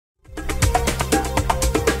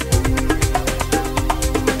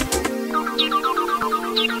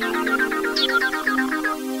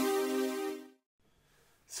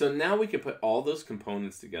So now we can put all those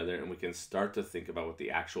components together and we can start to think about what the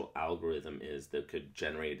actual algorithm is that could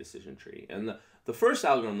generate a decision tree. And the first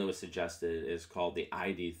algorithm that was suggested is called the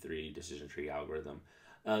ID3 decision tree algorithm.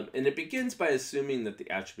 And it begins by assuming that the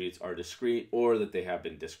attributes are discrete or that they have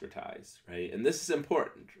been discretized, right? And this is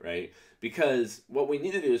important, right? Because what we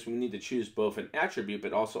need to do is we need to choose both an attribute,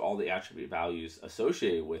 but also all the attribute values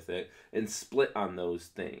associated with it and split on those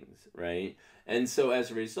things, right? And so as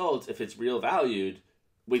a result, if it's real valued,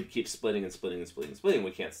 we keep splitting and splitting and splitting and splitting.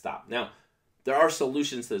 We can't stop. Now, there are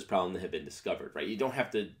solutions to this problem that have been discovered, right? You don't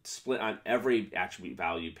have to split on every attribute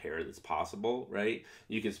value pair that's possible, right?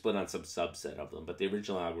 You can split on some subset of them, but the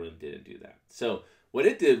original algorithm didn't do that. So what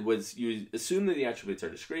it did was you assume that the attributes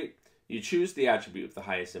are discrete, you choose the attribute with the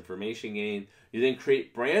highest information gain, you then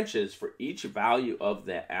create branches for each value of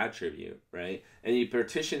that attribute, right? And you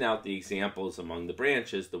partition out the examples among the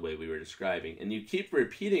branches the way we were describing. And you keep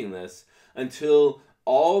repeating this until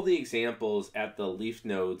all the examples at the leaf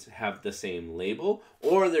nodes have the same label,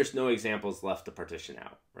 or there's no examples left to partition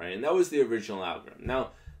out, right? And that was the original algorithm. Now,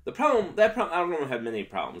 that algorithm had many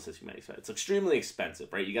problems, as you might expect. It's extremely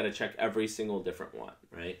expensive, right? You got to check every single different one,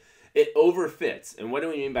 right? It overfits. And what do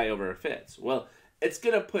we mean by overfits? Well, it's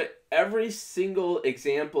going to put every single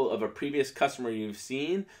example of a previous customer you've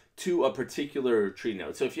seen to a particular tree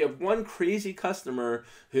node. So if you have one crazy customer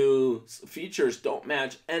whose features don't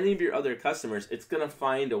match any of your other customers, it's going to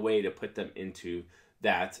find a way to put them into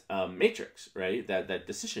that matrix, right? That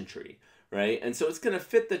decision tree, right? And so it's going to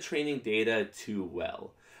fit the training data too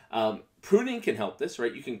well. Pruning can help this,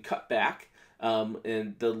 right? You can cut back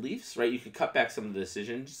and the leaves, right? You can cut back some of the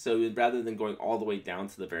decisions. So rather than going all the way down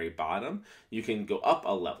to the very bottom, you can go up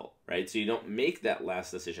a level, right? So you don't make that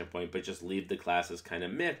last decision point, but just leave the classes kind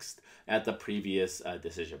of mixed at the previous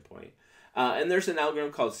decision point. And there's an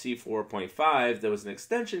algorithm called C4.5 that was an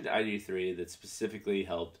extension to ID3 that specifically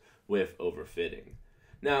helped with overfitting.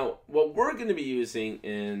 Now, what we're going to be using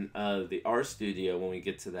in the RStudio when we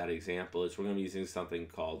get to that example is we're going to be using something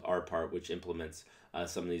called RPart, which implements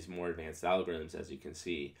some of these more advanced algorithms, as you can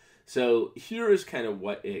see. So here is kind of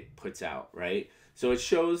what it puts out, right? So it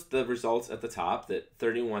shows the results at the top that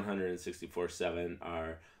 3,164.7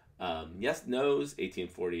 are yes, no's,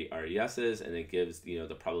 1840 are yeses, and it gives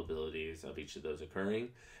the probabilities of each of those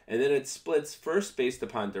occurring. And then it splits first based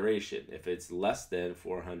upon duration. If it's less than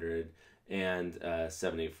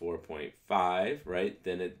 474.5, right?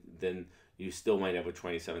 Then you still might have a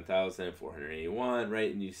 27,481,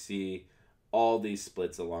 right? And you see all these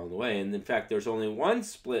splits along the way. And in fact, there's only one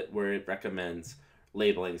split where it recommends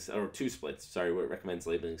labeling, or two splits, sorry, where it recommends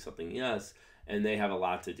labeling something yes, and they have a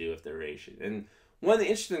lot to do with duration. And one of the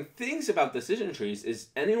interesting things about decision trees is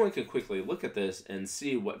anyone can quickly look at this and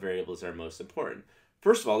see what variables are most important.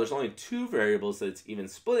 First of all, there's only two variables that it's even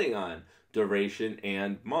splitting on, duration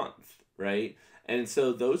and month, right? And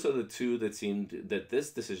so those are the two that this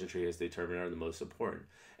decision tree has determined are the most important.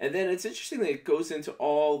 And then it's interesting that it goes into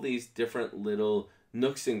all these different little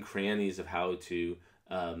nooks and crannies of how to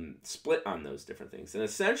split on those different things. And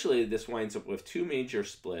essentially, this winds up with two major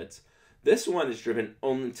splits. This one is driven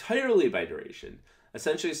entirely by duration.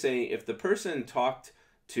 Essentially saying if the person talked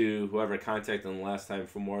to whoever contacted them last time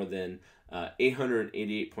for more than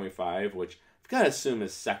 888.5, which I've got to assume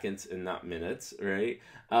is seconds and not minutes, right?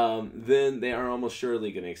 Then they are almost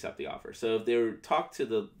surely going to accept the offer. So if they talked to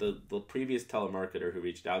the previous telemarketer who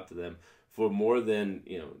reached out to them for more than,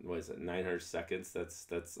 what is it, 900 seconds,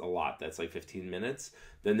 that's a lot. That's like 15 minutes.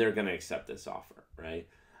 Then they're going to accept this offer, right?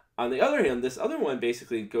 On the other hand, this other one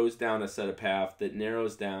basically goes down a set of path that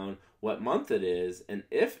narrows down what month it is. And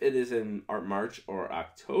if it is in March or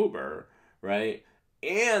October, right,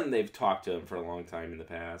 and they've talked to them for a long time in the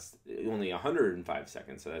past, only 105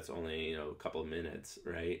 seconds, so that's only, a couple of minutes,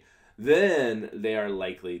 right, then they are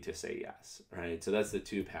likely to say yes, right? So that's the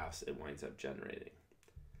two paths it winds up generating.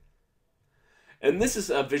 And this is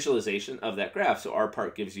a visualization of that graph. So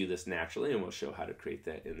RPart gives you this naturally, and we'll show how to create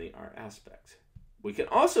that in the R aspect. We can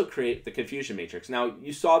also create the confusion matrix. Now,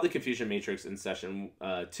 you saw the confusion matrix in session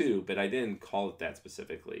 2, but I didn't call it that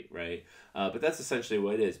specifically, right? But that's essentially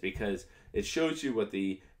what it is, because it shows you what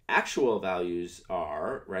the actual values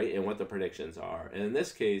are, right, and what the predictions are. And in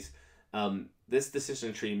this case, this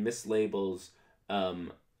decision tree mislabels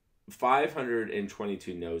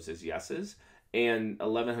 522 no's as yeses and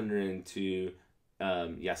 1,102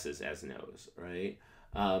 yeses as no's, right?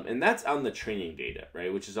 And that's on the training data,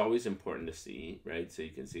 right, which is always important to see, right, so you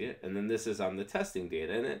can see it. And then this is on the testing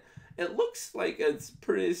data, and it looks like it's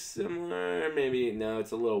pretty similar. Maybe, no,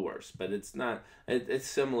 it's a little worse, but it's not. It's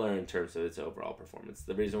similar in terms of its overall performance.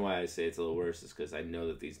 The reason why I say it's a little worse is because I know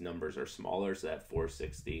that these numbers are smaller, so that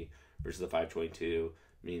 460 versus the 522,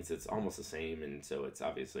 means it's almost the same, and so it's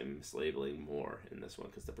obviously mislabeling more in this one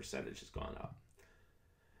because the percentage has gone up.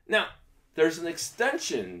 Now, there's an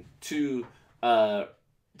extension to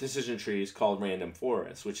decision trees called random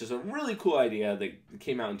forests, which is a really cool idea that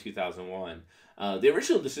came out in 2001. The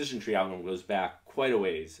original decision tree algorithm goes back quite a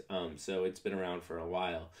ways, so it's been around for a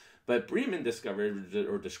while. But Breeman discovered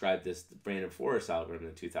or described this random forest algorithm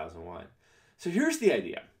in 2001. So here's the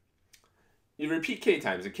idea. You repeat k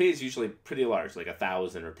times, and k is usually pretty large, like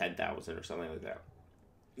 1,000 or 10,000 or something like that.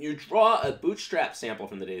 You draw a bootstrap sample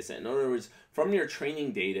from the data set. In other words, from your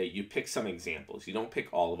training data, you pick some examples. You don't pick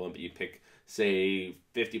all of them, but you pick, say,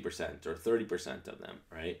 50% or 30% of them,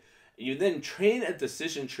 right? You then train a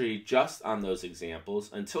decision tree just on those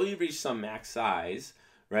examples until you reach some max size,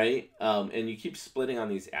 right? And you keep splitting on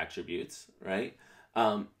these attributes, right?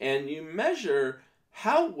 And you measure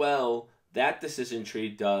how well that decision tree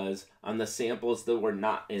does on the samples that were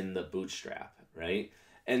not in the bootstrap, right?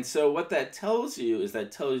 And so what that tells you is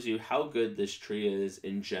that tells you how good this tree is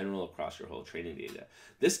in general across your whole training data.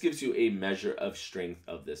 This gives you a measure of strength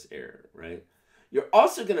of this error, right? You're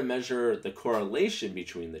also going to measure the correlation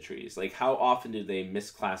between the trees, like how often do they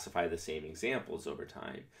misclassify the same examples over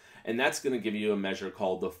time. And that's going to give you a measure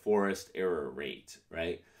called the forest error rate,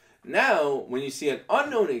 right? Now, when you see an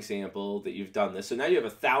unknown example that you've done this, so now you have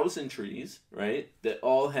 1,000 trees, right, that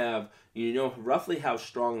all have, you know roughly how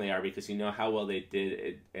strong they are because you know how well they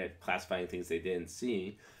did at classifying things they didn't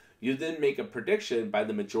see. You then make a prediction by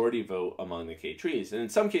the majority vote among the K trees. And in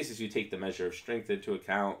some cases, you take the measure of strength into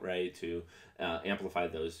account, right, to amplify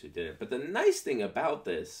those who didn't. But the nice thing about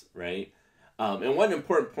this, right, and one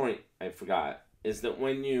important point I forgot, is that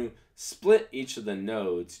when you split each of the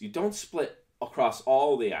nodes, you don't split across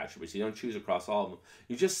all the attributes. You don't choose across all of them.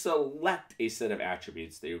 You just select a set of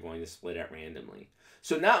attributes that you're going to split at randomly.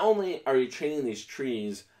 So not only are you training these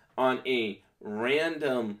trees on a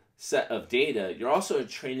random set of data, you're also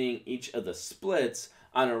training each of the splits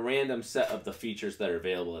on a random set of the features that are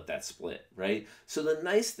available at that split, right? So the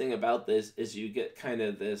nice thing about this is you get kind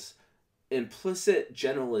of this implicit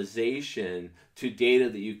generalization to data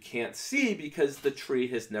that you can't see because the tree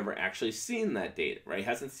has never actually seen that data, right?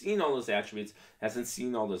 Hasn't seen all those attributes, hasn't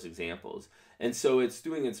seen all those examples. And so it's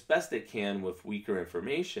doing its best it can with weaker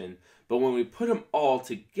information. But when we put them all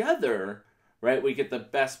together, right, we get the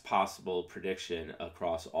best possible prediction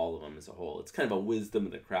across all of them as a whole. It's kind of a wisdom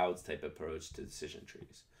of the crowds type approach to decision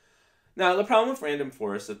trees. Now, the problem with random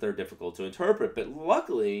forests is that they're difficult to interpret, but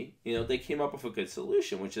luckily, they came up with a good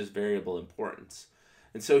solution, which is variable importance.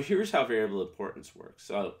 And so here's how variable importance works.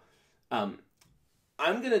 So I'm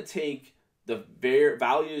going to take the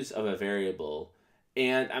values of a variable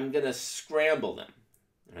and I'm going to scramble them,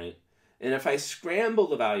 right? And if I scramble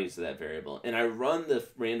the values of that variable and I run the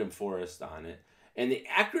random forest on it, and the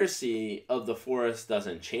accuracy of the forest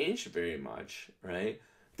doesn't change very much, right?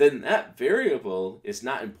 Then that variable is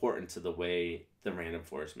not important to the way the random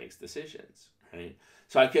forest makes decisions, right?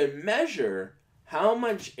 So I can measure how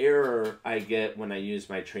much error I get when I use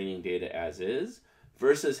my training data as is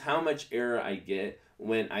versus how much error I get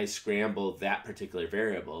when I scramble that particular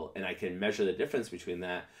variable, and I can measure the difference between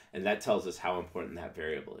that, and that tells us how important that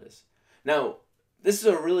variable is. Now, this is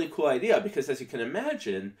a really cool idea because, as you can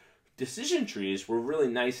imagine, decision trees were really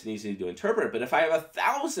nice and easy to interpret, but if I have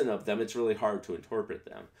 1,000 of them, it's really hard to interpret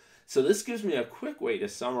them. So this gives me a quick way to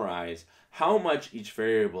summarize how much each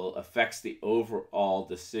variable affects the overall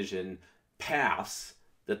decision paths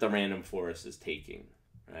that the random forest is taking,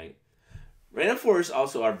 right? Random forests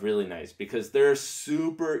also are really nice because they're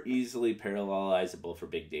super easily parallelizable for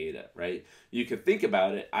big data, right? You can think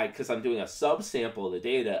about it, because I'm doing a subsample of the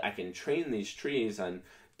data, I can train these trees on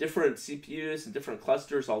different CPUs and different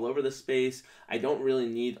clusters all over the space. I don't really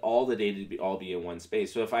need all the data to all be in one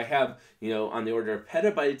space. So if I have, on the order of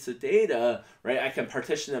petabytes of data, right, I can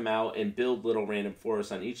partition them out and build little random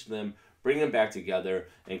forests on each of them, bring them back together,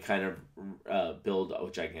 and kind of build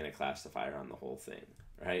a gigantic classifier on the whole thing,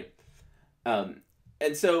 right?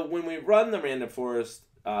 And so when we run the random forest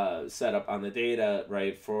setup on the data,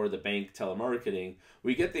 right, for the bank telemarketing,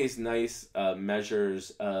 we get these nice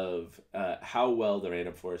measures of how well the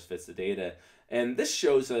random forest fits the data. And this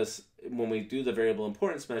shows us, when we do the variable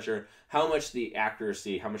importance measure, how much the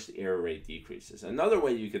accuracy, how much the error rate decreases. Another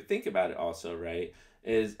way you could think about it also, right,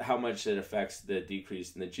 is how much it affects the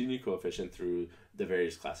decrease in the Gini coefficient through the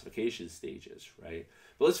various classification stages, right?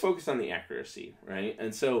 But let's focus on the accuracy, right?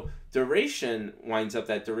 And so duration winds up,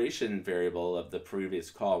 that duration variable of the previous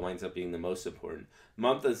call winds up being the most important.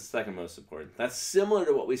 Month is the second most important. That's similar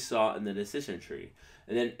to what we saw in the decision tree.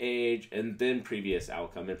 And then age, and then previous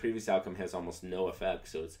outcome. And previous outcome has almost no effect,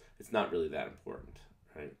 so it's not really that important,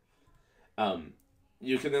 right?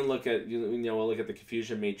 you can then look at we'll look at the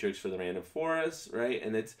confusion matrix for the random forest, right?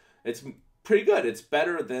 And it's pretty good. It's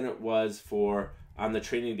better than it was for on the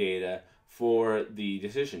training data for the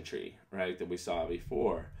decision tree, right, that we saw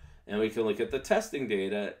before. And we can look at the testing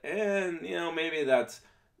data, and maybe that's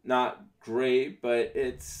not great, but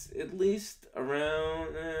it's at least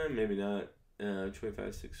around maybe not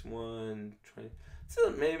 25, 6, 1, 20.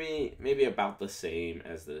 So maybe about the same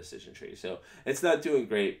as the decision tree. So it's not doing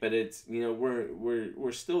great, but it's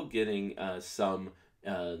we're still getting some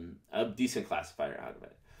a decent classifier out of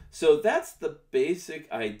it. So that's the basic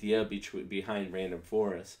idea behind random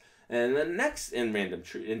forests. And the next in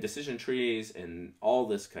decision trees and all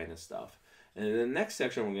this kind of stuff. And in the next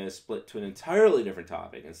section, we're going to split to an entirely different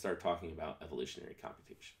topic and start talking about evolutionary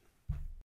computation.